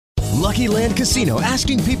Lucky Land Casino,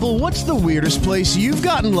 asking people, what's the weirdest place you've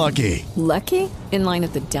gotten lucky? Lucky? In line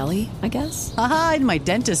at the deli, I guess? Aha, in my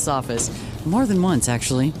dentist's office. More than once,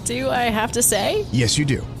 actually. Do I have to say? Yes, you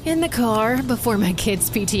do. In the car before my kids'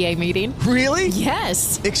 PTA meeting. Really?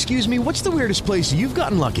 Yes. Excuse me, what's the weirdest place you've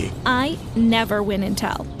gotten lucky? I never win and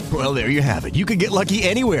tell. Well, there you have it. You can get lucky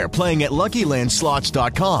anywhere, playing at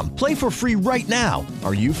LuckyLandSlots.com. Play for free right now.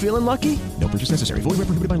 Are you feeling lucky? No purchase necessary. Void where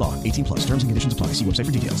prohibited by law. 18 plus. Terms and conditions apply. See website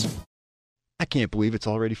for details. I can't believe it's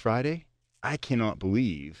already Friday. I cannot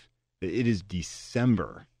believe that it is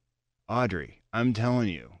December. Audrey, I'm telling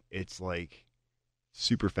you, it's like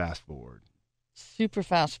super fast forward. Super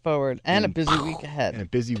fast forward and a busy week ahead. And a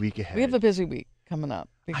busy week ahead. We have a busy week coming up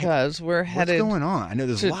because we're headed. What's going on? I know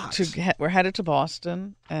there's lots. We're headed to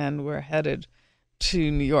Boston and we're headed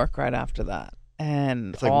to New York right after that.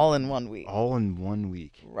 And It's like all in 1 week. All in 1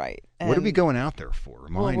 week. Right. What are we going out there for?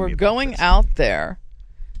 Remind me we're about going this. out there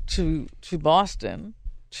to Boston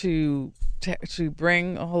to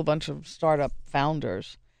bring a whole bunch of startup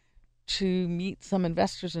founders to meet some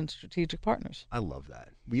investors and strategic partners. I love that.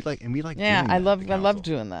 We like Yeah, doing I that love at the I love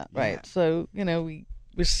council. doing that. Yeah. Right. So, we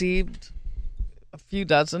received a few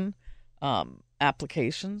dozen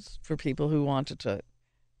applications for people who wanted to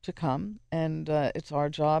come, and it's our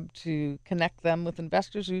job to connect them with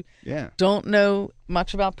investors who don't know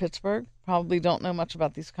much about Pittsburgh, probably don't know much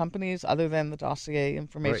about these companies other than the dossier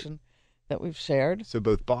information that we've shared. So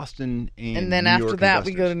both Boston and then New after York that,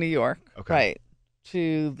 we investors. go to New York, Okay. right,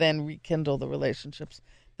 to then rekindle the relationships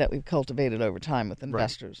that we've cultivated over time with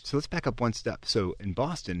investors. Right. So let's back up one step. So in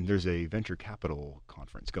Boston, there's a venture capital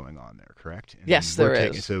conference going on there, correct? And Yes, we're there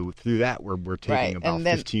taking, is. So through that, we're taking about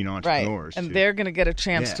 15 entrepreneurs. Right. And they're going to get a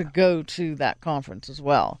chance to go to that conference as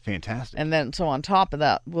well. Fantastic. And then, so on top of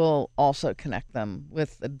that, we'll also connect them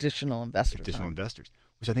with additional investors.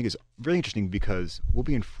 Which I think is really interesting because we'll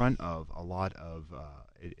be in front of a lot of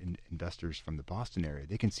investors from the Boston area.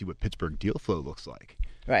 They can see what Pittsburgh deal flow looks like.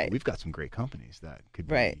 Right. We've got some great companies that could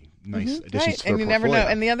be Right. nice Mhm. additions to our And you portfolio. never know.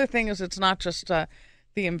 And the other thing is, it's not just the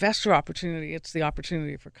investor opportunity; it's the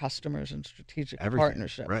opportunity for customers and strategic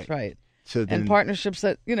partnerships. Right. So then, and partnerships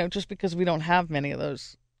that just because we don't have many of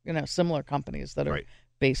those similar companies that are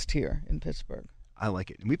based here in Pittsburgh. I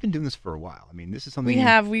like it. And we've been doing this for a while. I mean, this is something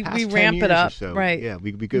we past ramp 10 it years up. or so. Right. Yeah,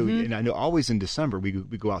 we go, and I know always in December we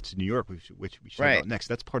go out to New York, which we should go out next.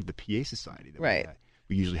 That's part of the PA Society. That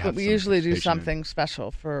we usually have. But we usually do something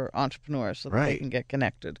special for entrepreneurs so that they can get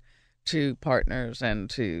connected to partners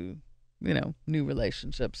and to new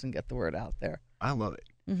relationships and get the word out there. I love it.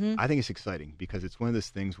 Mm-hmm. I think it's exciting because it's one of those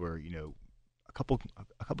things where a couple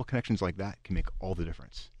connections like that can make all the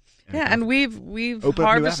difference. And we've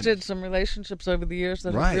harvested some relationships over the years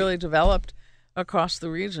that have really developed across the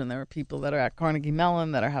region. There are people that are at Carnegie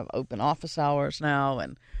Mellon that have open office hours now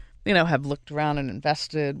and have looked around and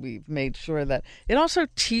invested. We've made sure that it also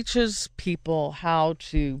teaches people how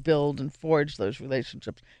to build and forge those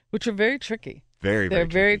relationships, which are very tricky. They're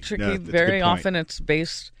very tricky. No, that's a very good point. often it's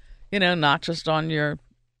based, not just on your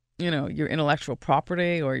intellectual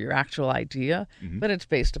property or your actual idea, but it's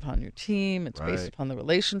based upon your team. It's based upon the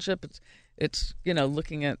relationship. It's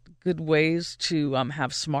looking at good ways to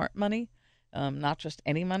have smart money, not just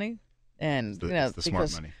any money. And the because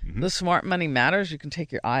smart money. Mm-hmm. The smart money matters. You can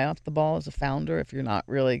take your eye off the ball as a founder if you're not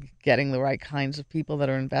really getting the right kinds of people that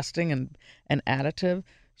are investing and additive.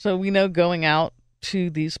 So we know going out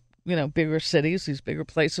to these bigger cities, these bigger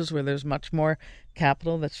places where there's much more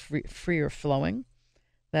capital that's freer flowing,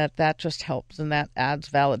 that just helps, and that adds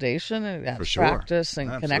validation, and it adds practice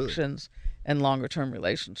and connections and longer-term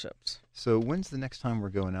relationships. So when's the next time we're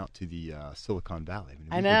going out to the Silicon Valley?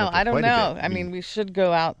 I know. I don't know. I mean, we should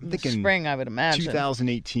go out in the spring, I would imagine.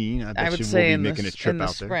 2018, I would bet say we'll be making a trip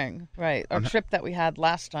out there. Spring, right. Our trip that we had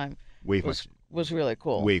last time was really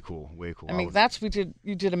cool. Way cool. I mean,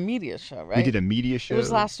 you did a media show, right? We did a media show. It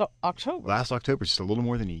was last October. Last October, just a little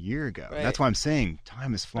more than a year ago. Right. That's why I'm saying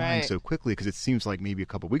time is flying so quickly, because it seems like maybe a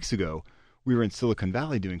couple of weeks ago we were in Silicon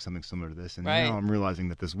Valley doing something similar to this, and now I'm realizing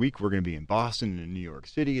that this week we're going to be in Boston and New York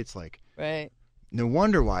City. It's like, no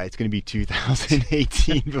wonder why it's going to be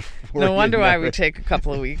 2018 before. No wonder why we take a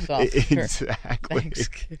couple of weeks off. Exactly.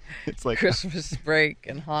 It's like Christmas break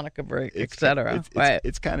and Hanukkah break, etc. Right.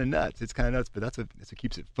 It's kind of nuts. But that's what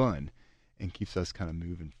keeps it fun and keeps us kind of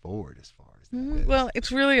moving forward as far as that is. Well,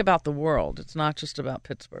 it's really about the world. It's not just about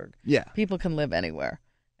Pittsburgh. Yeah. People can live anywhere.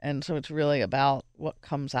 And so it's really about what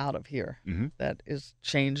comes out of here that is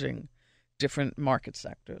changing different market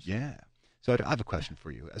sectors. Yeah. So I have a question for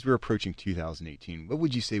you. As we're approaching 2018, what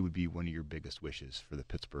would you say would be one of your biggest wishes for the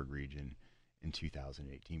Pittsburgh region in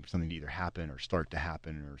 2018 for something to either happen or start to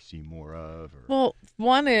happen or see more of? Or... Well,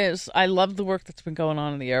 one is I love the work that's been going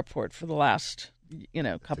on in the airport for the last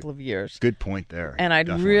couple of years. Good point there. And I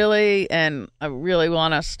really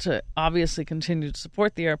want us to obviously continue to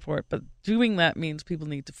support the airport, but doing that means people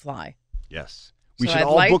need to fly. Yes. We should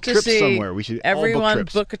all book trips somewhere. We should everyone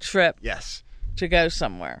book a trip. Yes. To go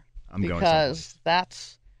somewhere. I'm going because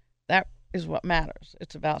that is what matters.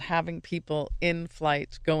 It's about having people in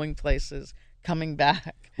flights, going places, coming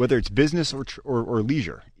back. Whether it's business or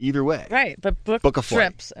leisure, either way. Right, but book a flight.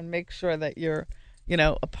 Trips and make sure that you're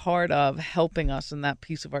a part of helping us in that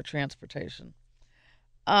piece of our transportation.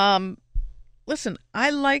 Listen,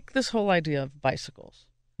 I like this whole idea of bicycles.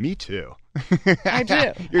 Me too. I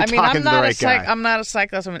do. You're talking to the right guy. I'm not a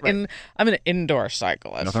cyclist. I'm an indoor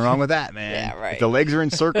cyclist. Nothing wrong with that, man. Yeah, right. If the legs are in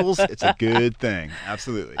circles, it's a good thing.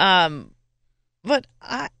 Absolutely. But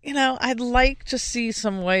I'd like to see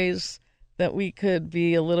some ways that we could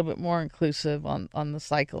be a little bit more inclusive on the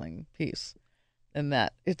cycling piece. And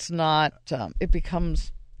that it's not, it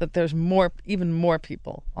becomes that there's even more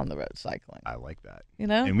people on the road cycling. I like that.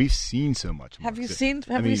 And we've seen so much more. Have you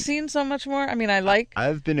seen so much more? I mean,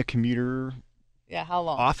 I've been a commuter. Yeah, how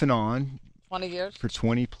long? Off and on. 20 years? For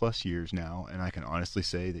 20 plus years now. And I can honestly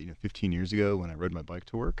say that, 15 years ago when I rode my bike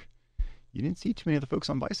to work, you didn't see too many other folks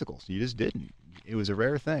on bicycles. You just didn't. It was a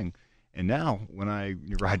rare thing. And now when I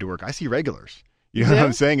ride to work, I see regulars. You know what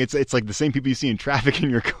I'm saying? It's like the same people you see in traffic in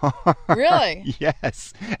your car. Really?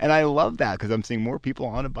 Yes. And I love that because I'm seeing more people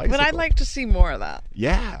on a bicycle. But I'd like to see more of that.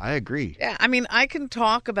 Yeah, I agree. Yeah, I mean, I can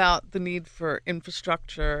talk about the need for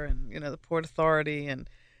infrastructure and, the Port Authority and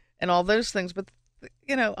all those things. But,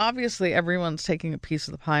 obviously everyone's taking a piece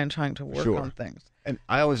of the pie and trying to work on things. And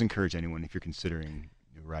I always encourage anyone, if you're considering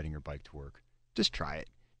riding your bike to work, just try it.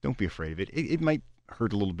 Don't be afraid of it. It might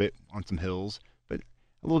hurt a little bit on some hills, but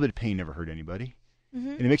a little bit of pain never hurt anybody. Mm-hmm.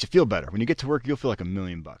 And it makes you feel better. When you get to work, you'll feel like $1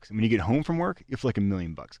 million. And when you get home from work, you'll feel like $1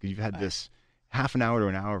 million because you've had this half an hour to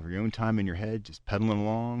an hour of your own time in your head, just pedaling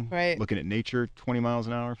along, looking at nature, 20 miles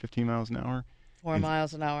an hour, 15 miles an hour. 4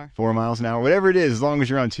 miles an hour. 4 miles an hour, whatever it is, as long as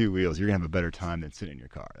you're on two wheels, you're going to have a better time than sitting in your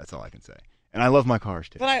car. That's all I can say. And I love my cars,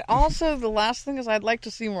 too. But the last thing is I'd like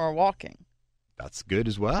to see more walking. That's good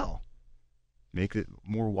as well. Make it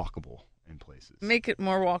more walkable in places. Make it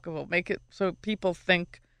more walkable. Make it so people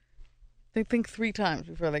think 3 times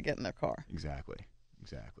before they get in their car. Exactly.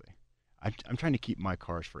 I'm trying to keep my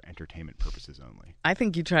cars for entertainment purposes only. I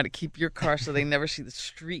think you try to keep your car so they never see the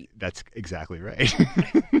street. That's exactly right.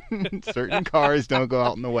 Certain cars don't go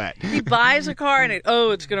out in the wet. He buys a car and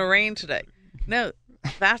it's going to rain today. No,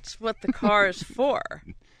 that's what the car is for.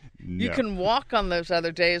 No. You can walk on those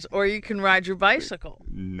other days or you can ride your bicycle.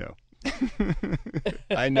 No.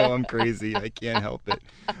 I know I'm crazy. I can't help it.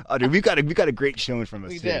 Dude, we've got a great show in front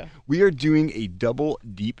of us today. We are doing a double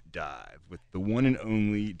deep dive with the one and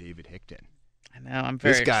only David Hickton. I know. I'm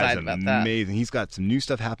very excited about that. This guy's amazing. He's got some new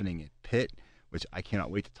stuff happening at Pitt, which I cannot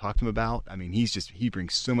wait to talk to him about. I mean, he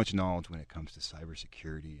brings so much knowledge when it comes to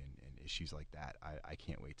cybersecurity and issues like that. I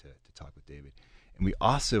can't wait to talk with David. And we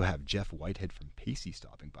also have Jeff Whitehead from Pacey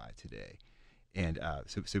stopping by today. And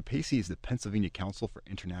so Pacey is the Pennsylvania Council for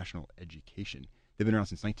International Education. They've been around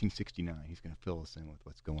since 1969. He's going to fill us in with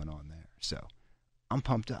what's going on there. So I'm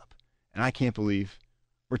pumped up. And I can't believe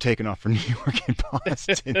we're taking off for New York and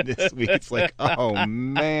Boston this week. It's like, oh,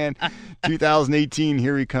 man, 2018,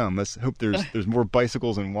 here we come. Let's hope there's more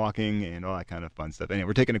bicycles and walking and all that kind of fun stuff. Anyway,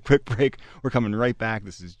 we're taking a quick break. We're coming right back.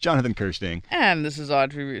 This is Jonathan Kirsting. And this is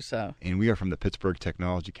Audrey Russo. And we are from the Pittsburgh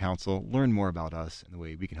Technology Council. Learn more about us and the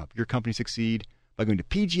way we can help your company succeed by going to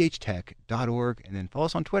pghtech.org and then follow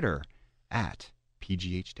us on Twitter at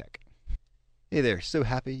pghtech. Hey there, so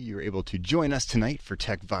happy you were able to join us tonight for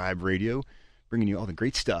TechVibe Radio, bringing you all the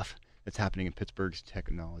great stuff that's happening in Pittsburgh's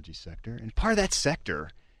technology sector. And part of that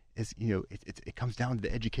sector is, it comes down to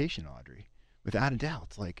the education, Audrey. Without a doubt.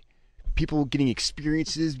 It's like people getting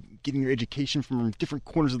experiences, getting their education from different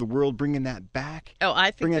corners of the world, bringing that back. Oh,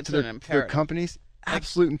 I think it's an imperative. Their companies.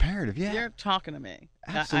 Absolute imperative, yeah. You're talking to me.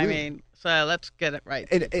 Absolutely. I mean, so let's get it right.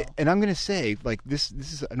 And I'm going to say, like, this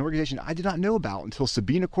is an organization I did not know about until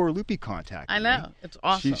Sabina Corlupi contacted me. I know. It's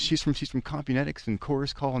awesome. She's from Compunetics and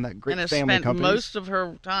Chorus Call and that great family company. And has spent most of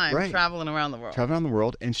her time traveling around the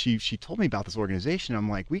world. And she told me about this organization. I'm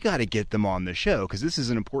like, we got to get them on the show because this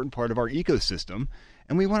is an important part of our ecosystem.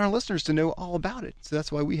 And we want our listeners to know all about it. So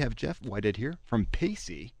that's why we have Jeff Whitehead here from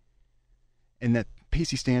Pacey. And that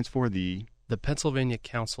Pacey stands for the Pennsylvania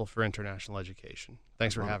Council for International Education.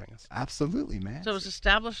 Thanks for having us. Absolutely, man. So it was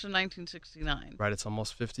established in 1969. Right, it's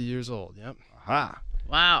almost 50 years old, yep. Aha.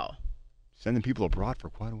 Wow. sending people abroad for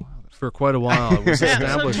quite a while. It was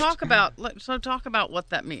established. So talk about what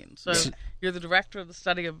that means. So you're the director of the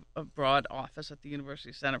Study Abroad Office at the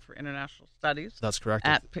University Center for International Studies. That's correct.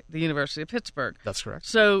 At the University of Pittsburgh. That's correct.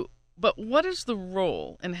 So, but what is the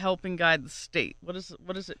role in helping guide the state? What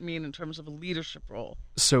does it mean in terms of a leadership role?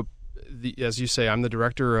 So, as you say, I'm the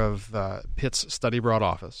director of Pitt's Study Abroad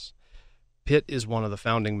Office. Pitt is one of the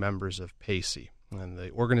founding members of PACE, and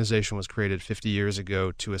the organization was created 50 years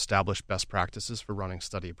ago to establish best practices for running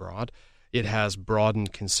study abroad. It has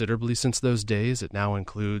broadened considerably since those days. It now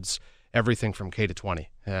includes everything from K to 20,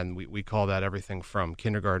 and we call that everything from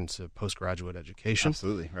kindergarten to postgraduate education.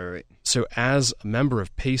 Absolutely, right. So as a member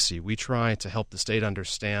of PACE, we try to help the state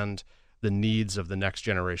understand the needs of the next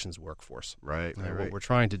generation's workforce. Right. What we're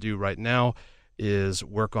trying to do right now is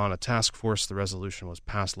work on a task force. The resolution was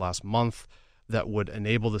passed last month that would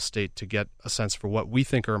enable the state to get a sense for what we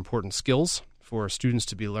think are important skills for students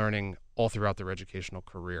to be learning all throughout their educational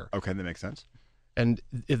career. Okay, that makes sense. And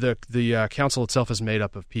the council itself is made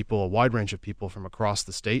up of people, a wide range of people from across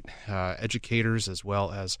the state, educators as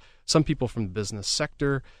well as some people from the business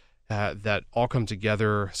sector that all come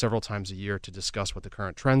together several times a year to discuss what the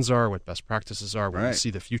current trends are, what best practices are, what we see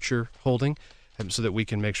the future holding, so that we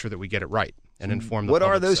can make sure that we get it right and inform the public.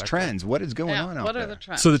 What are those sector. trends? What is going on out there? What are the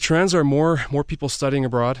trends? So the trends are more people studying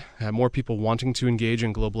abroad, more people wanting to engage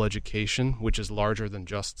in global education, which is larger than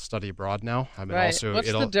just study abroad now. What's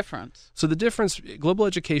the difference? So the difference, global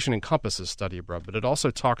education encompasses study abroad, but it also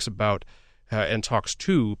talks about and talks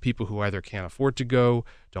to people who either can't afford to go,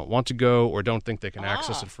 don't want to go, or don't think they can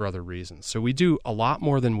access it for other reasons. So we do a lot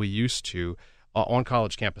more than we used to on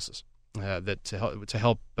college campuses to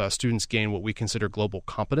help students gain what we consider global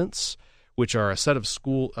competence, which are a set of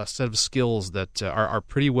skills that are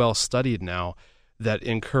pretty well studied now that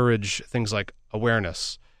encourage things like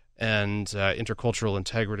awareness and intercultural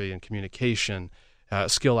integrity and communication,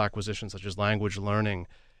 skill acquisition such as language learning,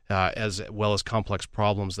 as well as complex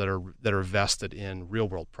problems that are vested in real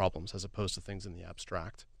world problems as opposed to things in the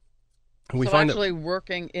abstract. And we find actually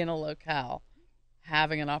working in a locale,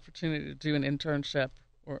 having an opportunity to do an internship,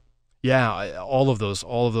 all of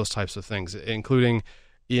those types of things, including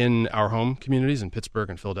in our home communities in Pittsburgh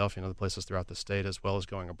and Philadelphia and other places throughout the state, as well as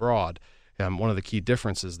going abroad. One of the key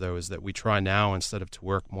differences, though, is that we try now, instead of to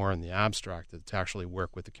work more in the abstract, to actually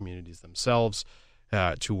work with the communities themselves,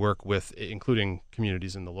 to work with, including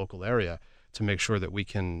communities in the local area, to make sure that we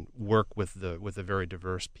can work with the very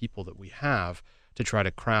diverse people that we have to try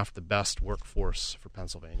to craft the best workforce for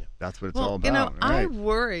Pennsylvania. That's what it's all about. I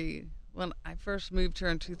worry when I first moved here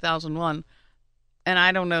in 2001, and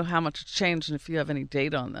I don't know how much it's changed and if you have any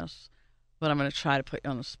data on this, but I'm going to try to put you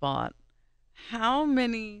on the spot. How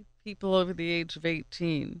many people over the age of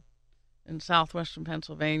 18 in southwestern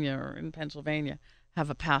Pennsylvania or in Pennsylvania have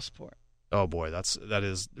a passport? Oh boy, that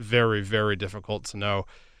is very, very difficult to know.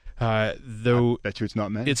 Though I bet you it's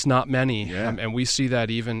not many. It's not many, yeah. And we see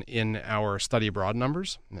that even in our study abroad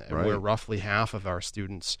numbers, where roughly half of our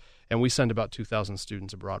students, and we send about 2,000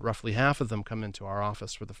 students abroad, roughly half of them come into our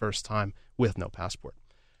office for the first time with no passport.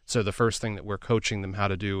 So the first thing that we're coaching them how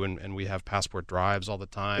to do, and we have passport drives all the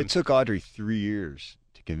time. It took Audrey 3 years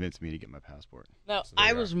to convince me to get my passport. No, so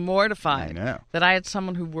I was mortified that I had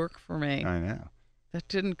someone who worked for me. I know. That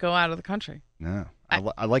didn't go out of the country. No. I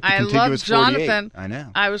like the contiguous 48. Jonathan. I know.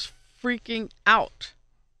 I was freaking out.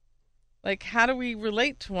 Like, how do we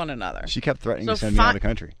relate to one another? She kept threatening to send me out of the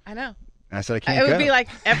country. I know. And I said, I can't go. It would be like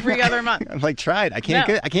every other month. I'm like, tried. I can't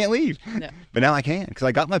I can't leave. No. But now I can because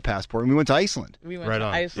I got my passport and we went to Iceland. We went to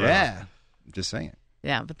Iceland. Yeah. I'm just saying.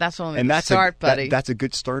 Yeah, but that's only the start, buddy. That's a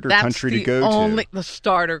good starter country to go to. Only the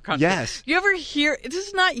starter country. Yes. You ever hear, this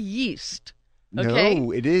is not yeast. Okay?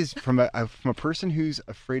 No, it is from a person who's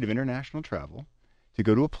afraid of international travel to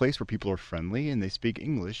go to a place where people are friendly and they speak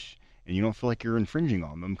English and you don't feel like you're infringing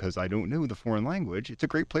on them because I don't know the foreign language. It's a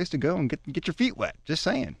great place to go and get your feet wet. Just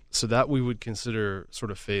saying. So that we would consider sort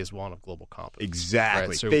of phase one of global competence. Exactly.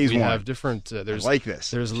 Right? So phase we one. have different. There's I like this.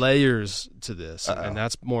 There's layers to this, and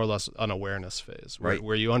that's more or less an awareness phase,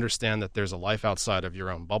 where you understand that there's a life outside of your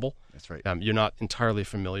own bubble. That's right. You're not entirely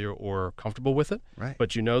familiar or comfortable with it, right?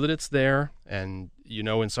 But you know that it's there, and you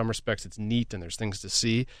know in some respects it's neat, and there's things to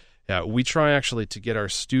see. We try actually to get our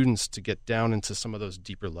students to get down into some of those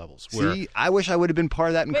deeper levels. See, I wish I would have been part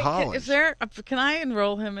of that in college. Can I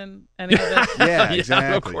enroll him in any of this? Yeah,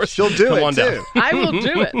 exactly. Of course. She'll do it, too. I will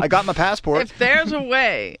do it. I got my passport. If there's a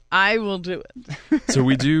way, I will do it. So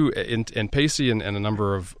we do, in PACE and a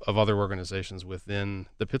number of other organizations within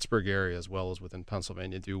the Pittsburgh area as well as within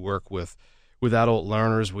Pennsylvania, do work with with adult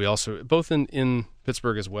learners. We also, both in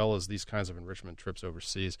Pittsburgh as well as these kinds of enrichment trips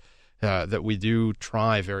overseas, that we do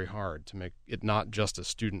try very hard to make it not just a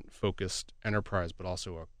student-focused enterprise, but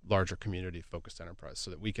also a larger community-focused enterprise, so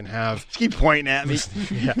that we can have keep pointing at me,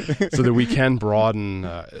 so that we can broaden,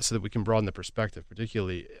 the perspective,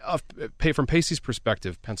 particularly from Pacey's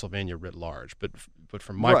perspective, Pennsylvania writ large, but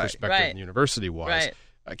from my perspective, university-wise,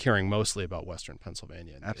 caring mostly about Western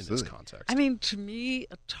Pennsylvania in this context. I mean, to me,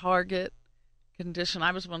 a target condition.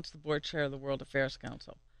 I was once the board chair of the World Affairs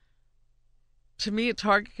Council. To me, a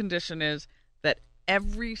target condition is that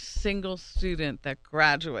every single student that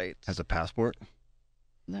graduates has a passport.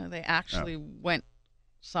 No, they actually went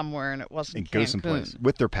somewhere, and it wasn't Cancun. Go someplace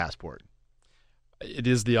with their passport. It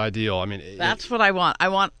is the ideal. I mean, that's what I want. I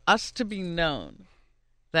want us to be known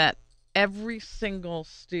that every single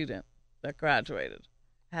student that graduated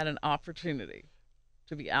had an opportunity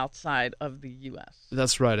to be outside of the U.S.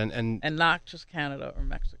 That's right, and not just Canada or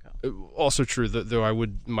Mexico. Also true, though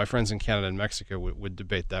my friends in Canada and Mexico would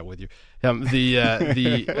debate that with you. Would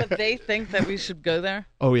they think that we should go there?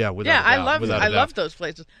 Oh yeah, without a doubt. I love those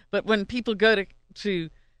places. But when people go to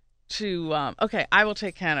okay, I will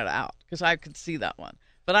take Canada out because I could see that one.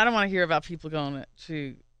 But I don't want to hear about people going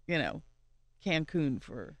to Cancun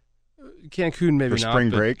for. Cancun maybe for not, spring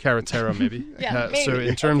break. Carretera maybe. Maybe. So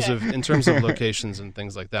in terms of locations and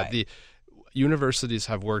things like that, the universities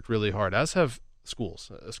have worked really hard, as have school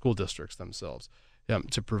districts themselves,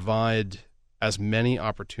 to provide as many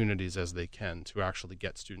opportunities as they can to actually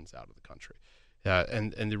get students out of the country.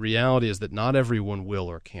 And the reality is that not everyone will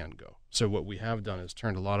or can go. So what we have done is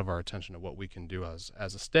turned a lot of our attention to what we can do as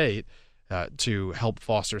a state to help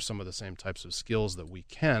foster some of the same types of skills that we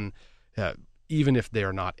can, even if they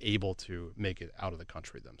are not able to make it out of the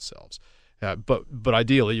country themselves. But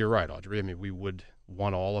ideally, you're right, Audrey. I mean, we would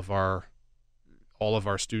want all of our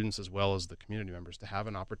students, as well as the community members, to have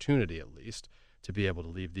an opportunity at least to be able to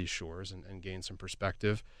leave these shores and gain some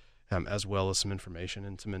perspective, as well as some information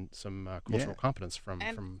and some cultural competence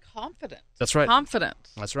from confidence. That's right.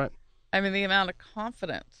 Confidence. That's right. I mean, the amount of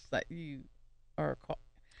confidence that you are.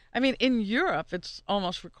 I mean, in Europe, it's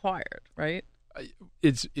almost required, right?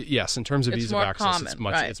 Yes, in terms of ease of access,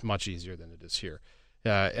 common, it's much easier than it is here,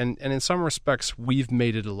 and in some respects, we've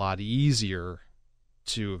made it a lot easier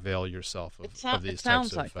to avail yourself of these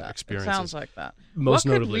types of experiences. It sounds like that. Most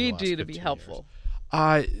what notably, could we do to be helpful?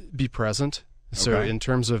 Be present. So in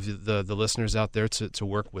terms of the listeners out there to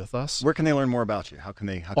work with us. Where can they learn more about you? How can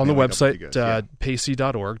they on the website,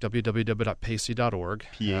 pacey.org, www.pacey.org.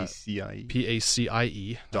 P-A-C-I-E.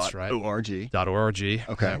 P-A-C-I-E, that's right. .org. .org.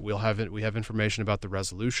 Okay. We have information about the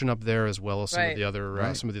resolution up there, as well as some of the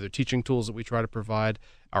other teaching tools that we try to provide,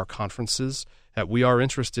 our conferences. We are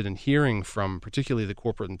interested in hearing from particularly the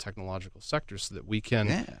corporate and technological sectors so that we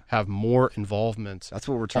can have more involvement. That's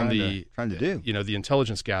what we're trying to do. The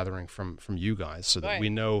intelligence gathering from you guys, so that we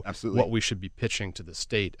know what we should be pitching to the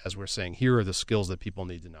state as we're saying, here are the skills that people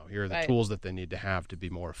need to know. Here are the tools that they need to have to be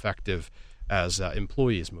more effective as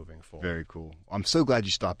employees moving forward. Very cool. I'm so glad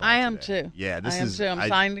you stopped by I am today. too. Yeah, I'm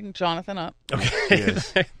signing Jonathan up. Okay.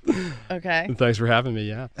 Yes. Okay. Thanks for having me.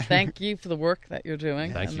 Yeah. Thank you for the work that you're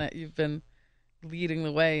doing that you've been leading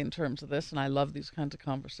the way in terms of this, and I love these kinds of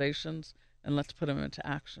conversations, and let's put them into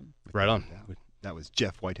action. Right on. That was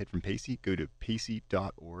Jeff Whitehead from Pacey. Go to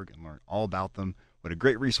pacey.org and learn all about them. What a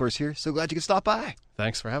great resource here. So glad you could stop by.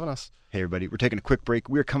 Thanks for having us. Hey, everybody. We're taking a quick break.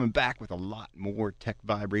 We're coming back with a lot more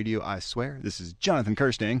TechVibe Radio, I swear. This is Jonathan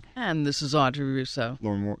Kirsting. And this is Audrey Russo.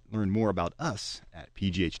 Learn more about us at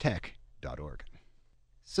pghtech.org.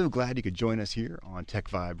 So glad you could join us here on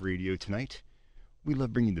TechVibe Radio tonight. We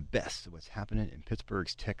love bringing the best of what's happening in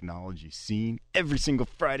Pittsburgh's technology scene. Every single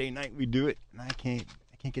Friday night we do it, and I can't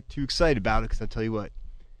get too excited about it because I tell you what,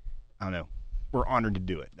 I don't know. We're honored to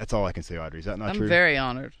do it. That's all I can say, Audrey. Is that not true? I'm very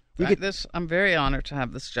honored. I'm very honored to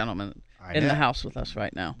have this gentleman in the house with us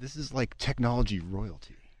right now. This is like technology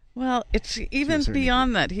royalty. Well, it's even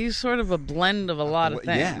beyond that. He's sort of a blend of a lot of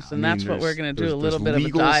things, and that's what we're going to do a little bit of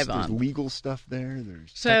a dive on. There's legal stuff there.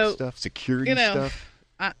 There's tech stuff, security stuff.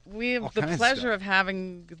 We have the pleasure of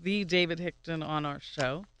having the David Hickton on our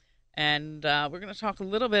show, and we're going to talk a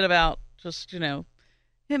little bit about just, him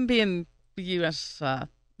being the U.S.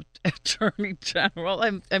 Attorney General.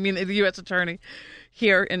 I mean, the U.S. Attorney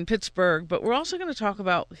here in Pittsburgh, but we're also going to talk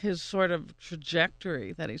about his sort of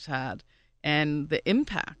trajectory that he's had and the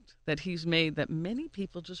impact that he's made that many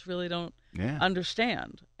people just really don't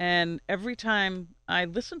understand. And every time I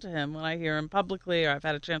listen to him, when I hear him publicly or I've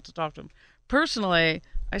had a chance to talk to him personally,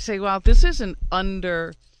 I say, wow, this is an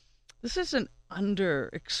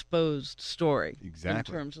underexposed story in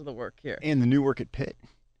terms of the work here. And the new work at Pitt.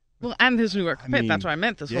 Well, and his New York Pitt. That's what I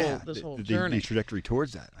meant. This whole journey, the trajectory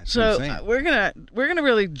towards that. So we're gonna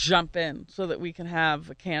really jump in so that we can have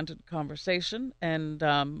a candid conversation and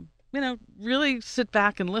really sit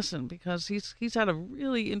back and listen, because he's had a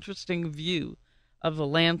really interesting view of the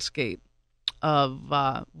landscape of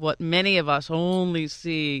what many of us only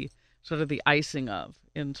see sort of the icing of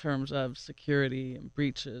in terms of security and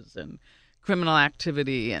breaches and criminal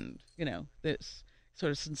activity and this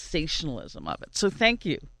sort of sensationalism of it. So thank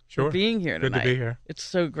you. Sure. For being here tonight. Good to be here. It's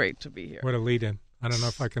so great to be here. What a lead-in. I don't know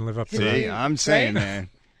if I can live up to See, that. I'm saying, man.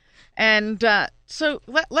 And so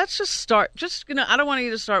let's just start. I don't want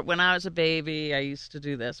you to start when I was a baby, I used to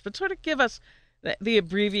do this, but sort of give us the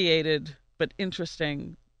abbreviated but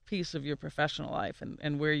interesting piece of your professional life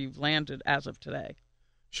and where you've landed as of today.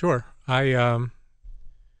 Sure. I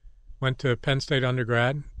went to Penn State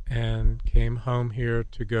undergrad and came home here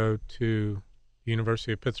to go to the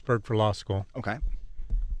University of Pittsburgh for law school. Okay.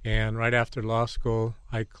 And right after law school,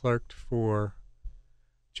 I clerked for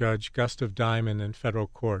Judge Gustav Diamond in federal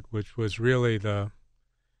court, which was really the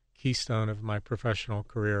keystone of my professional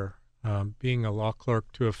career. Being a law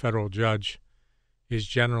clerk to a federal judge is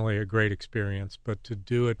generally a great experience, but to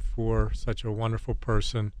do it for such a wonderful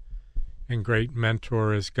person and great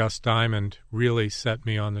mentor as Gus Diamond really set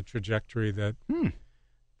me on the trajectory that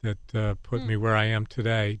put me where I am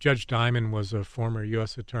today. Judge Diamond was a former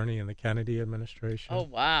U.S. attorney in the Kennedy administration. Oh,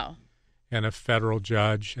 wow. And a federal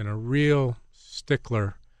judge and a real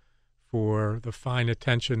stickler for the fine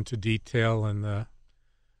attention to detail and the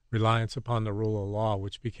reliance upon the rule of law,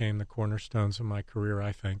 which became the cornerstones of my career,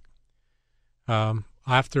 I think.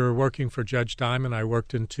 After working for Judge Diamond, I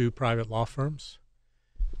worked in 2 private law firms,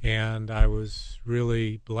 and I was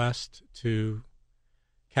really blessed to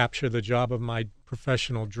capture the job of my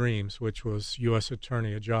professional dreams, which was U.S.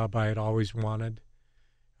 attorney, a job I had always wanted,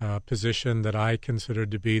 a position that I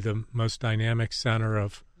considered to be the most dynamic center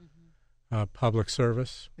of public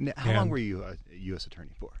service. And how long were you a U.S.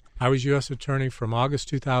 attorney for? I was U.S. attorney from August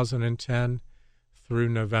 2010 through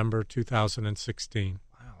November 2016.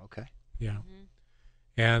 Wow, okay. Yeah. Mm-hmm.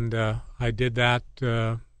 And I did that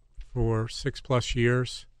for 6+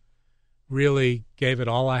 years. Really gave it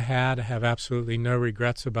all I had. I have absolutely no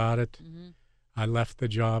regrets about it. Mm-hmm. I left the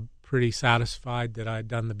job pretty satisfied that I'd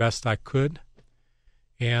done the best I could.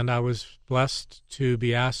 And I was blessed to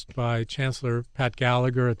be asked by Chancellor Pat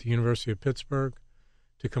Gallagher at the University of Pittsburgh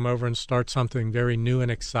to come over and start something very new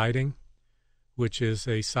and exciting, which is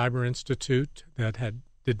a cyber institute that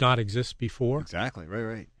did not exist before. Exactly,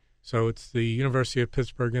 right. So it's the University of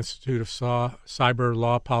Pittsburgh Institute of Cyber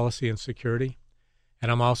Law Policy and Security.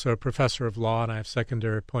 And I'm also a professor of law, and I have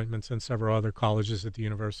secondary appointments in several other colleges at the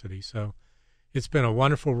university. So it's been a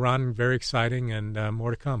wonderful run, very exciting, and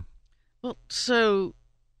more to come. Well, so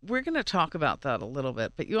we're going to talk about that a little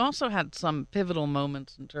bit, but you also had some pivotal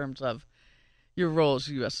moments in terms of your role as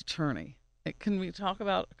U.S. attorney. Can we talk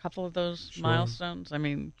about a couple of those milestones? I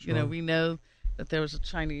mean, Sure. We know that there was a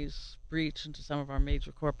Chinese breach into some of our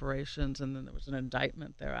major corporations, and then there was an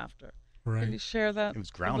indictment thereafter. Right. Can you share that It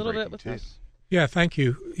was a little bit groundbreaking, with too. us? Yeah, thank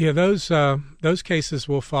you. Yeah, those cases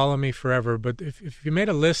will follow me forever. But if you made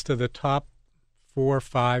a list of the top 4,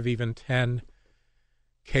 5, even 10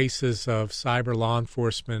 cases of cyber law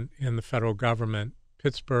enforcement in the federal government,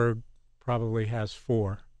 Pittsburgh probably has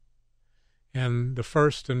 4. And the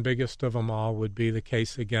first and biggest of them all would be the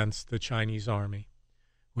case against the Chinese Army,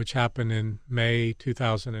 which happened in May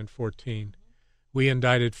 2014. We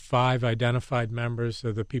indicted 5 identified members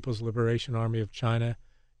of the People's Liberation Army of China,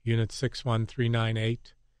 Unit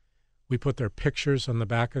 61398. We put their pictures on the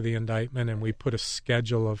back of the indictment, and we put a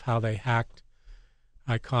schedule of how they hacked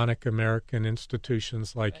iconic American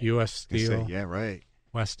institutions like U.S. Steel,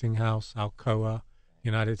 Westinghouse, Alcoa,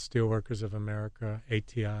 United Steelworkers of America,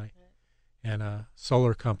 ATI, and a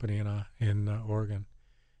solar company in Oregon.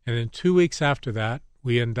 And then 2 weeks after that,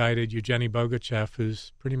 we indicted Evgeny Bogachev,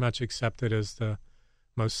 who's pretty much accepted as the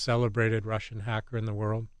most celebrated Russian hacker in the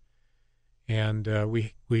world. And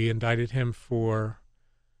we indicted him for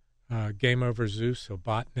Game Over Zeus, a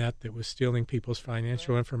botnet that was stealing people's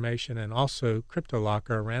financial information, and also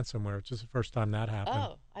CryptoLocker, a ransomware, which is the first time that happened.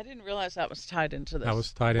 Oh, I didn't realize that was tied into this. That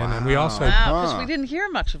was tied in. And we also... because we didn't hear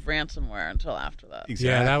much of ransomware until after that. Exactly.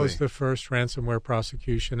 Yeah, that was the first ransomware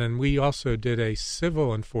prosecution. And we also did a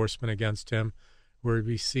civil enforcement against him where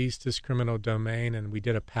we seized his criminal domain, and we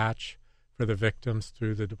did a patch for the victims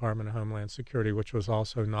through the Department of Homeland Security, which was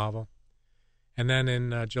also novel. And then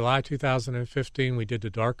in July 2015, we did the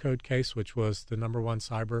Dark Code case, which was the #1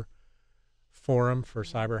 cyber forum for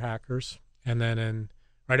cyber hackers. And then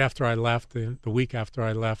right after I left, the week after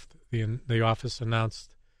I left, the office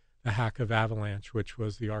announced the hack of Avalanche, which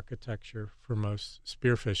was the architecture for most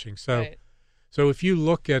spearphishing. So if you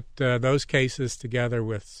look at those cases together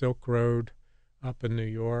with Silk Road up in New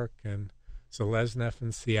York and Zeleznev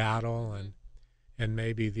in Seattle and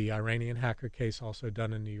maybe the Iranian hacker case also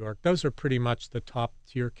done in New York, those are pretty much the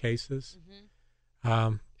top-tier cases.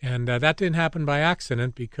 And that didn't happen by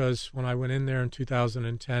accident, because when I went in there in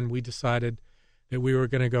 2010, we decided that we were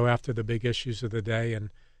going to go after the big issues of the day, and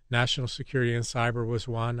national security and cyber was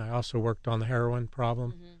one. I also worked on the heroin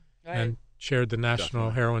problem and chaired the National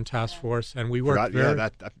Heroin Task Force, and we worked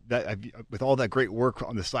with all that great work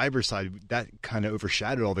on the cyber side, that kind of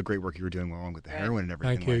overshadowed all the great work you were doing along with the heroin and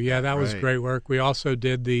everything. Thank you. That was great work. We also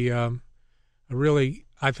did the really,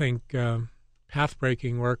 I think,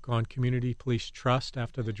 path-breaking work on community police trust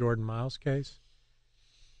after the Jordan Miles case.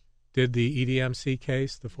 Did the EDMC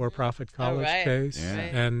case, the for-profit college case.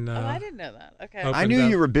 And I didn't know that. Okay. I knew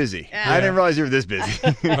you were busy. I didn't realize you were this busy.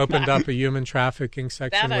 Opened up a human trafficking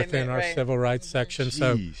section within our civil rights section. Jeez.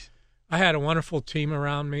 So I had a wonderful team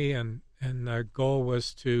around me, and the goal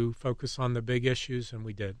was to focus on the big issues, and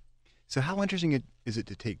we did. So how interesting is it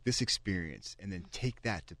to take this experience and then take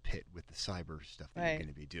that to Pitt with the cyber stuff that you're going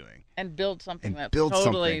to be doing? And build something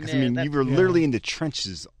totally new. I mean, you were literally in the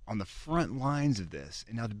trenches on the front lines of this.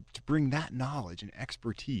 And now to bring that knowledge and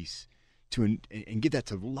expertise and give that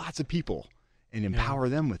to lots of people and empower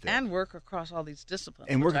them with it. And work across all these disciplines.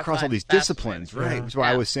 Right. That's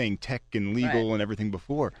why I was saying tech and legal and everything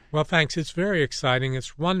before. Well, thanks. It's very exciting.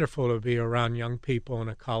 It's wonderful to be around young people in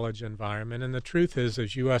a college environment. And the truth is,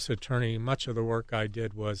 as U.S. Attorney, much of the work I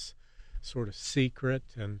did was sort of secret,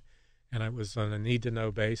 and I was on a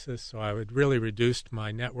need-to-know basis. So I would really reduced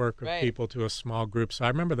my network of people to a small group. So I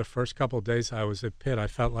remember the first couple of days I was at Pitt, I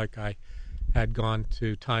felt like I had gone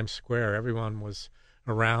to Times Square. Everyone was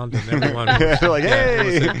around, and everyone was like,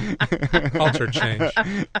 hey! Culture change.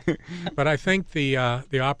 But I think the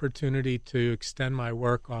opportunity to extend my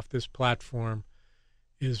work off this platform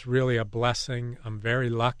is really a blessing. I'm very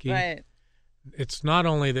lucky. Right. It's not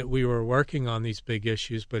only that we were working on these big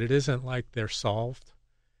issues, but it isn't like they're solved.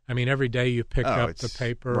 I mean, every day you pick up the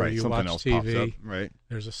paper or you watch TV.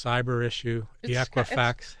 There's a cyber issue, the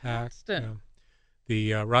Equifax hack,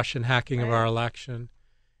 the Russian hacking of our election,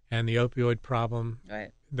 and the opioid problem.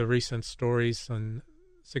 The recent stories on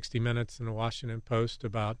 60 Minutes and the Washington Post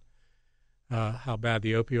about how bad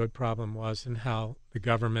the opioid problem was and how the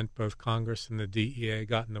government, both Congress and the DEA,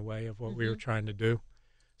 got in the way of what we were trying to do.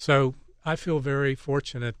 So I feel very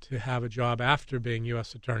fortunate to have a job after being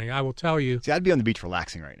U.S. Attorney. I will tell you. See, I'd be on the beach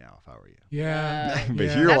relaxing right now if I were you.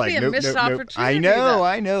 But you're That'd like, be a missed opportunity. I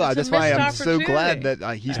know. That's why I'm so glad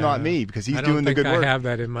that he's not me, because he's doing the good work. I have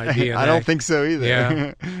that in my DNA. I don't think so either.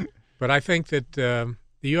 Yeah. But I think that the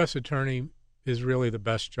U.S. Attorney is really the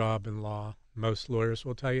best job in law. Most lawyers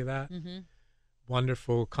will tell you that.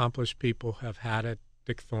 Wonderful, accomplished people have had it.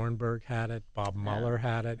 Dick Thornburg had it. Bob Mueller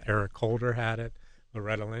had it. Eric Holder had it.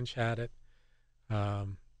 Loretta Lynch had it.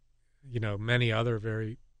 Many other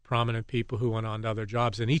very prominent people who went on to other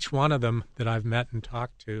jobs. And each one of them that I've met and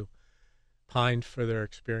talked to pined for their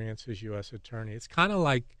experience as U.S. Attorney. It's kind of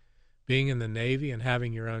like being in the Navy and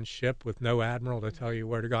having your own ship with no admiral to tell you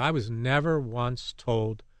where to go. I was never once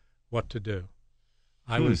told what to do.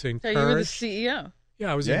 I was encouraged. So you were the CEO.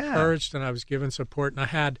 Yeah, I was encouraged, and I was given support. And I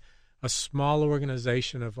had a small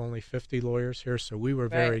organization of only 50 lawyers here, so we were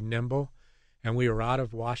very nimble. And we were out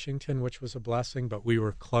of Washington, which was a blessing, but we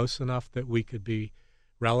were close enough that we could be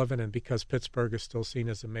relevant. And because Pittsburgh is still seen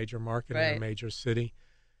as a major market and a major city.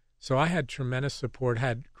 So I had tremendous support,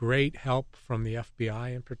 had great help from the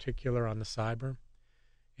FBI in particular on the cyber.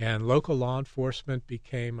 And local law enforcement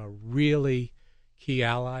became a really key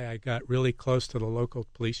ally. I got really close to the local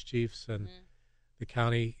police chiefs and the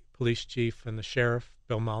county police chief and the sheriff.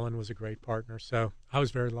 Bill Mullen was a great partner. So I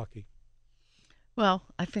was very lucky. Well,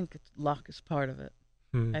 I think luck is part of it.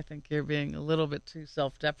 I think you're being a little bit too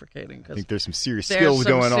self-deprecating. I think there's some serious skills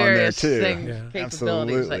going on there, too.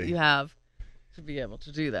 Capabilities that you have to be able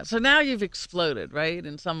to do that. So now you've exploded, right?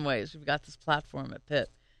 In some ways, you've got this platform at Pitt,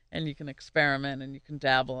 and you can experiment, and you can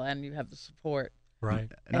dabble, and you have the support.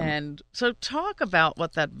 Right. And so talk about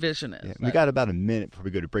what that vision is. We got about a minute before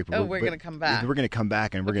we go to break. We're going to come back. We're going to come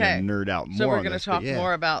back, and we're going to nerd out more. So we're going to talk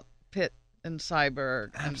more about Pitt and cyber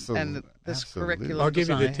and this curriculum. I'll give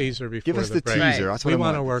you the teaser before Give us the break. teaser. That's we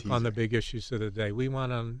want to work on the big issues of the day. We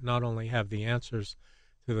want to not only have the answers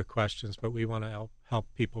to the questions, but we want to help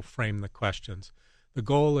people frame the questions. The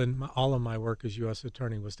goal in all of my work as U.S.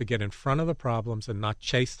 Attorney was to get in front of the problems and not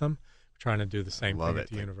chase them. We're trying to do the same thing at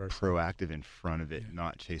the university. Proactive in front of it,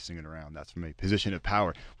 not chasing it around. That's from a position of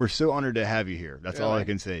power. We're so honored to have you here. That's all I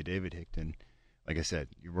can say. David Hickton, like I said,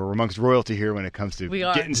 we're amongst royalty here when it comes to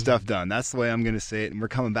getting stuff done. That's the way I'm going to say it. And we're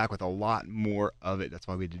coming back with a lot more of it. That's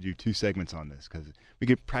why we had to do 2 segments on this, because we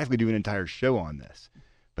could practically do an entire show on this.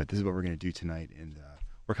 But this is what we're going to do tonight. And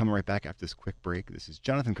we're coming right back after this quick break. This is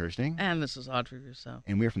Jonathan Kirsting. And this is Audrey Rousseau.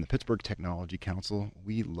 And we are from the Pittsburgh Technology Council.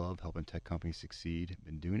 We love helping tech companies succeed.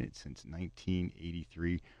 Been doing it since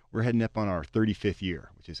 1983. We're heading up on our 35th year,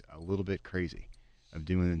 which is a little bit crazy, of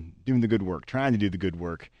doing the good work, trying to do the good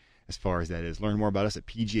work. As far as that is, learn more about us at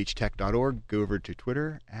pghtech.org. Go over to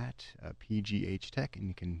Twitter at pghtech, and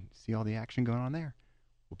you can see all the action going on there.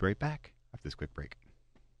 We'll be right back after this quick break.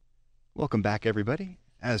 Welcome back, everybody.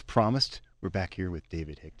 As promised, we're back here with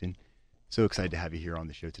David Hickton. So excited to have you here on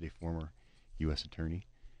the show today, former U.S. attorney,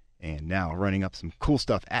 and now running up some cool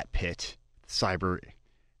stuff at Pitt, cyber.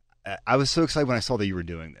 I was so excited when I saw that you were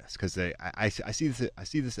doing this, because I see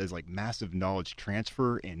this as like massive knowledge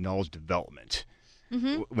transfer and knowledge development.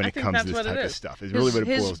 When it comes to this type of stuff. It's really what it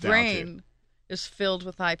boils down to. His brain is filled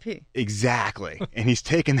with IP. Exactly. And he's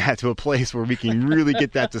taken that to a place where we can really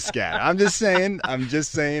get that to scat. I'm just saying.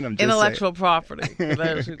 Intellectual property.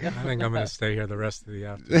 I think I'm going to stay here the rest of the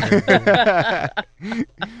afternoon.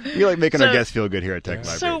 We like making our guests feel good here at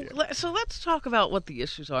TechVibe Radio. So let's talk about what the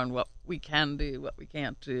issues are and what we can do, what we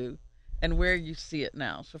can't do, and where you see it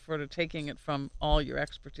now. So for taking it from all your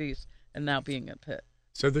expertise and now being at Pitt.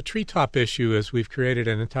 So the treetop issue is we've created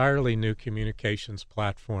an entirely new communications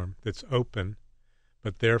platform that's open,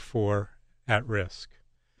 but therefore at risk.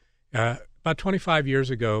 About 25 years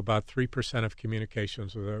ago, about 3% of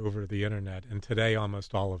communications were over the Internet, and today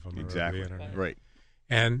almost all of them are over the Internet. Right.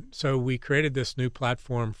 And so we created this new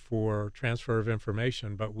platform for transfer of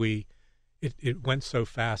information, but it went so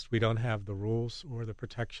fast we don't have the rules or the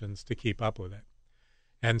protections to keep up with it.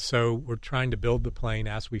 And so we're trying to build the plane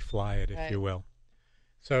as we fly it, if you will.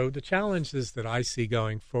 So the challenges that I see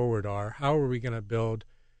going forward are, how are we going to build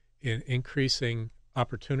increasing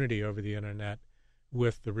opportunity over the Internet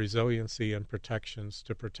with the resiliency and protections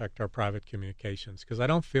to protect our private communications? Because I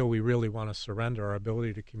don't feel we really want to surrender our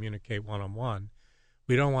ability to communicate one-on-one.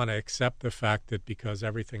 We don't want to accept the fact that because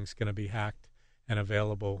everything's going to be hacked and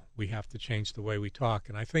available, we have to change the way we talk.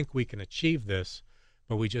 And I think we can achieve this,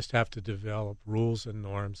 but we just have to develop rules and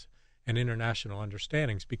norms and international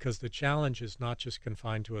understandings, because the challenge is not just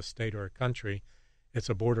confined to a state or a country. It's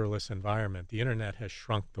a borderless environment. The Internet has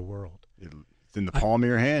shrunk the world. It's in the palm of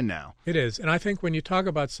your hand now. It is. And I think when you talk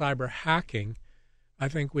about cyber hacking, I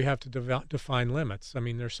think we have to define limits. I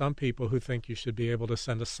mean, there's some people who think you should be able to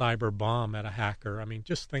send a cyber bomb at a hacker. I mean,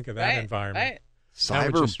 just think of that environment. Right.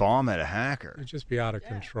 Cyber bomb at a hacker. It'd just be out of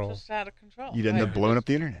control. Just out of control. You'd end up blowing up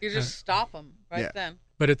the Internet. You just stop them then.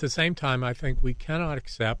 But at the same time, I think we cannot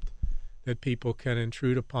accept that people can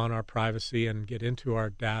intrude upon our privacy and get into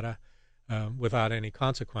our data without any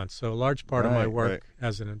consequence. So a large part of my work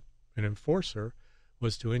as an enforcer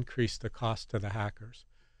was to increase the cost to the hackers.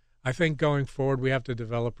 I think going forward we have to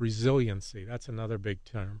develop resiliency. That's another big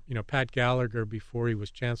term. You know, Pat Gallagher, before he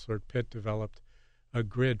was chancellor at Pitt, developed a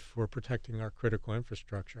grid for protecting our critical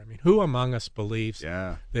infrastructure. I mean, who among us believes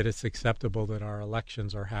that it's acceptable that our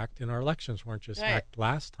elections are hacked? And our elections weren't just hacked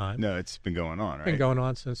last time. No, it's been going on, right? It's been going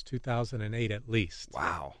on since 2008 at least.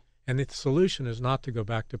 Wow. And the solution is not to go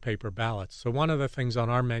back to paper ballots. So one of the things on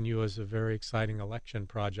our menu is a very exciting election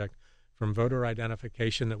project from voter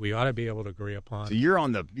identification that we ought to be able to agree upon. So you're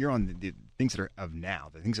on the things that are of now,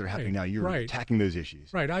 the things that are happening now. You're attacking those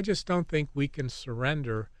issues. Right. I just don't think we can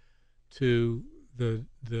surrender to the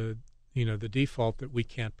default that we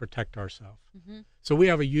can't protect ourselves. Mm-hmm. So we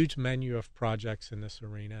have a huge menu of projects in this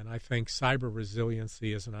arena, and I think cyber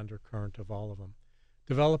resiliency is an undercurrent of all of them.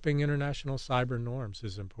 Developing international cyber norms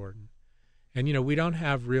is important. And, you know, we don't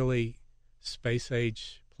have really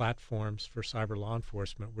space-age platforms for cyber law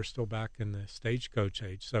enforcement. We're still back in the stagecoach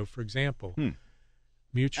age. So, for example,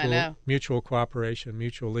 mutual cooperation,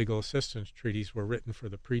 mutual legal assistance treaties were written for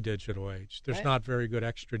the pre-digital age. There's not very good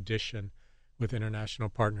extradition with international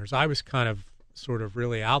partners. I was kind of sort of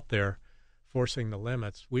really out there forcing the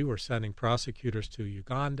limits. We were sending prosecutors to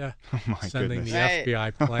Uganda, sending the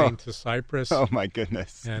FBI plane to Cyprus. Oh, my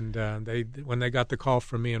goodness. And when they got the call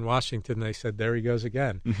from me in Washington, they said, there he goes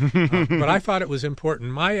again. But I thought it was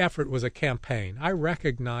important. My effort was a campaign. I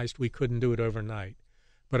recognized we couldn't do it overnight,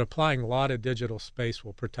 but applying law to digital space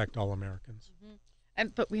will protect all Americans. Mm-hmm.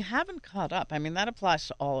 But we haven't caught up. I mean, that applies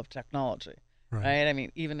to all of technology. Right. I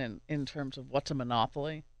mean, even in terms of what's a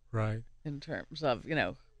monopoly. Right. In terms of,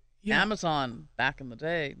 Amazon back in the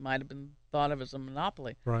day might have been thought of as a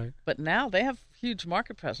monopoly. Right. But now they have huge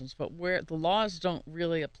market presence, but where the laws don't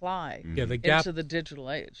really apply into the digital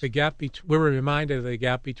age. We're reminded of the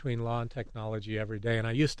gap between law and technology every day. And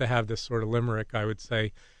I used to have this sort of limerick. I would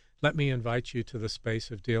say, let me invite you to the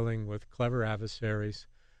space of dealing with clever adversaries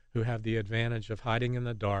who have the advantage of hiding in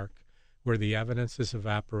the dark, where the evidence is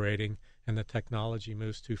evaporating and the technology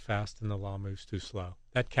moves too fast and the law moves too slow.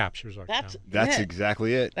 That captures our challenge. That's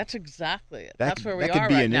exactly it. That's exactly it. That's where we are right now. That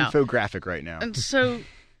could be an infographic right now. And so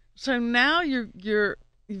now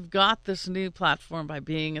you've got this new platform by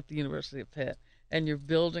being at the University of Pitt, and you're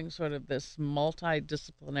building sort of this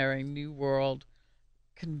multidisciplinary new world,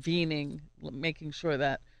 convening, making sure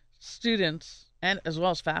that students and as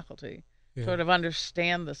well as faculty sort of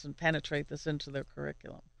understand this and penetrate this into their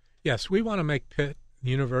curriculum. Yes, we want to make Pitt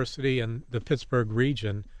University and the Pittsburgh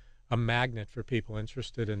region a magnet for people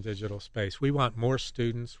interested in digital space. We want more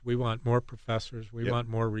students. We want more professors. We want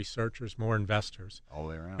more researchers, more investors. All the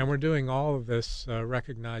way around. And we're doing all of this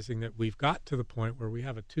recognizing that we've got to the point where we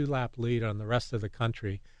have a 2-lap lead on the rest of the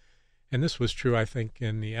country. And this was true, I think,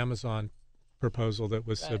 in the Amazon proposal that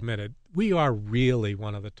was submitted. We are really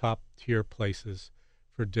one of the top-tier places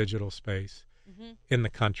for digital space in the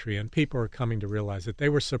country, and people are coming to realize that. They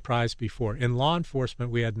were surprised before. In law enforcement,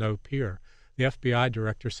 we had no peer. The FBI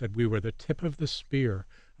director said we were the tip of the spear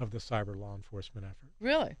of the cyber law enforcement effort.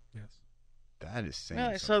 Really? Yes. That is saying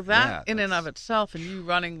really. something. So that in and of itself, and you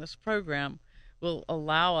running this program, will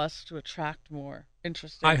allow us to attract more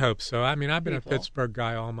interesting I hope so. I mean, I've been people. a Pittsburgh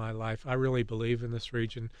guy all my life. I really believe in this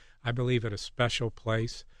region. I believe it's a special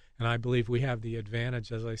place. And I believe we have the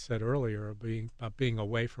advantage, as I said earlier, of being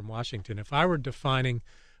away from Washington. If I were defining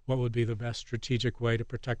what would be the best strategic way to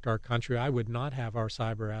protect our country, I would not have our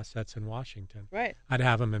cyber assets in Washington. Right. I'd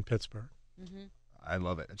have them in Pittsburgh. Mm-hmm. I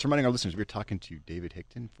love it. It's reminding our listeners, we're talking to David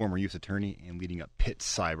Hickton, former U.S. attorney and leading up Pitt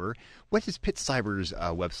Cyber. What is Pitt Cyber's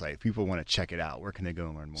website? If people want to check it out, where can they go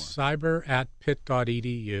and learn more?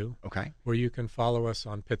 cyber@pitt.edu. Okay. Where you can follow us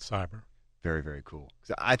on Pitt Cyber. Very, very cool.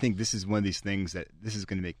 Because I think this is one of these things that this is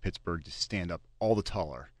going to make Pittsburgh just stand up all the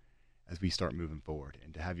taller as we start moving forward.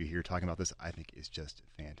 And to have you here talking about this, I think is just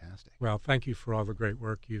fantastic. Well, thank you for all the great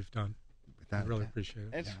work you've done. I really appreciate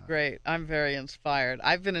it. It's great. I'm very inspired.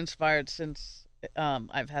 I've been inspired since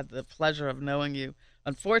I've had the pleasure of knowing you.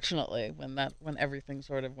 Unfortunately, when everything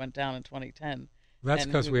sort of went down in 2010. That's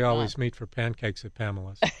because we always meet for pancakes at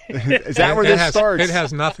Pamela's. Is that where this starts? It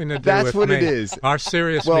has nothing to do with That's what me. it is. Our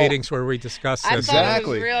serious meetings where we discuss this.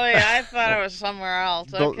 Exactly. I thought it was somewhere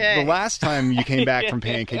else. Okay. The last time you came back from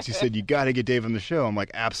Pancakes, you said, you got to get Dave on the show. I'm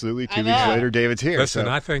like, absolutely. 2 weeks later, David's here. Listen,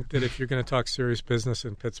 I think that if you're going to talk serious business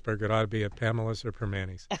in Pittsburgh, it ought to be at Pamela's or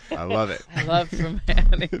Permani's. I love it. I love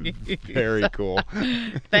Permani's. Very cool.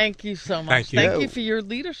 Thank you so much. Thank you. Thank you for your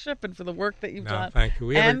leadership and for the work that you've done. Thank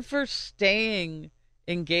you. And for staying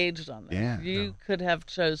engaged on this. Yeah, you could have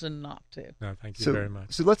chosen not to. No, thank you very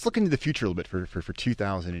much. So let's look into the future a little bit for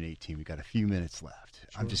 2018. We've got a few minutes left.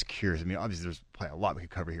 Sure. I'm just curious. I mean, obviously there's probably a lot we could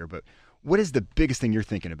cover here, but what is the biggest thing you're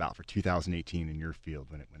thinking about for 2018 in your field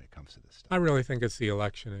when it comes to this stuff? I really think it's the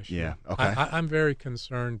election issue. Yeah, okay. I'm very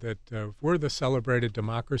concerned that if we're the celebrated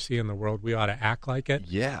democracy in the world, we ought to act like it.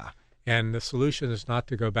 Yeah. And the solution is not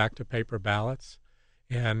to go back to paper ballots.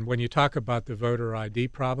 And when you talk about the voter ID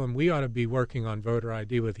problem, we ought to be working on voter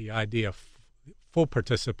ID with the idea of full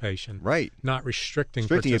participation. Right. Not restricting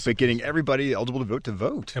it, but getting everybody eligible to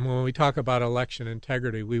vote. And when we talk about election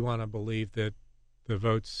integrity, we want to believe that the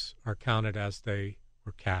votes are counted as they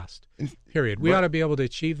were cast. Period. We ought to be able to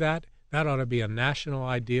achieve that. That ought to be a national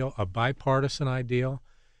ideal, a bipartisan ideal.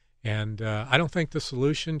 And I don't think the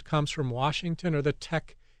solution comes from Washington or the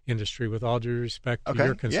tech industry, with all due respect to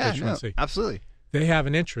your constituency. Yeah, no, absolutely. They have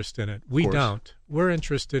an interest in it. We don't. We're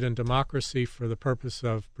interested in democracy for the purpose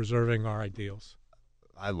of preserving our ideals.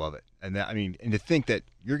 I love it. And and to think that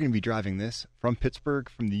you're going to be driving this from Pittsburgh,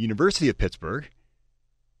 from the University of Pittsburgh,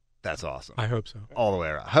 that's awesome. I hope so. All the way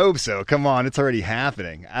around. Hope so. Come on, it's already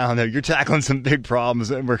happening. I don't know. You're tackling some big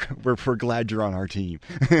problems, and we're glad you're on our team.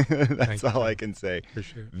 That's all I can say.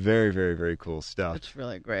 Appreciate it. Very, very, very cool stuff. It's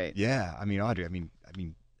really great. Yeah. I mean, Audrey,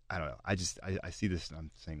 I don't know. I see this, and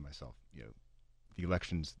I'm saying to myself, the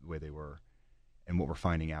elections the way they were and what we're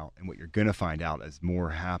finding out and what you're going to find out as more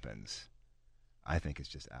happens, I think it's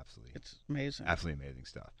just it's amazing. Absolutely amazing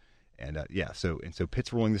stuff. And so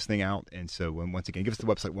Pitt's rolling this thing out. And so once again, give us the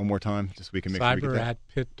website one more time just so we can make sure we get that.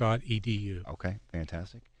 cyber@pitt.edu. Okay,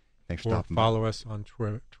 fantastic. Thanks for or stopping by. Follow us on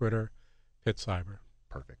Twitter, Pitt Cyber.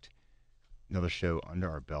 Perfect. another show under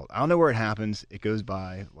our belt. I don't know where it happens. It goes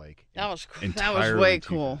by like that was way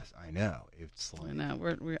cool. Fast. I know. It's like, I know.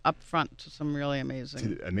 We're up front to some really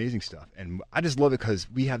amazing stuff, and I just love it because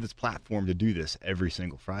we have this platform to do this every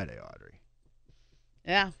single Friday, Audrey.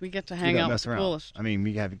 Yeah, we get to hang out with the coolest. I mean,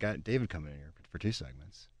 we have got David coming in here for 2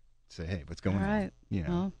 segments. Say, hey, what's going on? You know.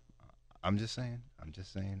 Well, I'm just saying.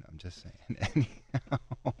 Anyhow,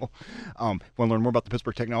 want to learn more about the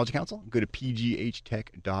Pittsburgh Technology Council? Go to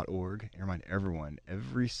pghtech.org. And remind everyone,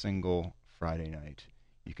 every single Friday night,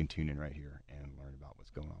 you can tune in right here and learn about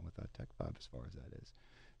what's going on with TechVibe as far as that is.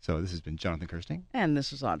 So this has been Jonathan Kirsting. And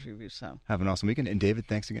this is Audrey Rousseau. Have an awesome weekend. And David,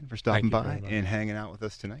 thanks again for stopping by and hanging out with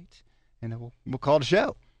us tonight. And we'll call it a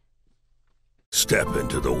show. Step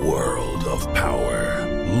into the world of power,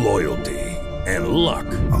 loyalty, and luck.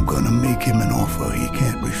 I'm going to make him an offer he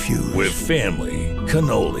can't refuse. With family,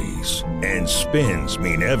 cannolis, and spins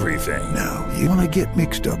mean everything. Now, you want to get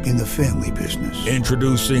mixed up in the family business.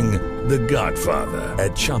 Introducing The Godfather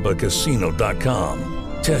at ChumbaCasino.com.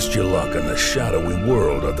 Test your luck in the shadowy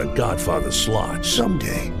world of The Godfather slot.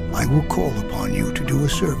 Someday, I will call upon you to do a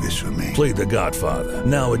service for me. Play The Godfather,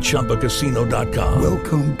 now at ChumbaCasino.com.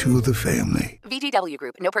 Welcome to the family. VGW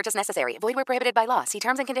Group. No purchase necessary. Void where prohibited by law. See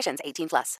terms and conditions. 18+.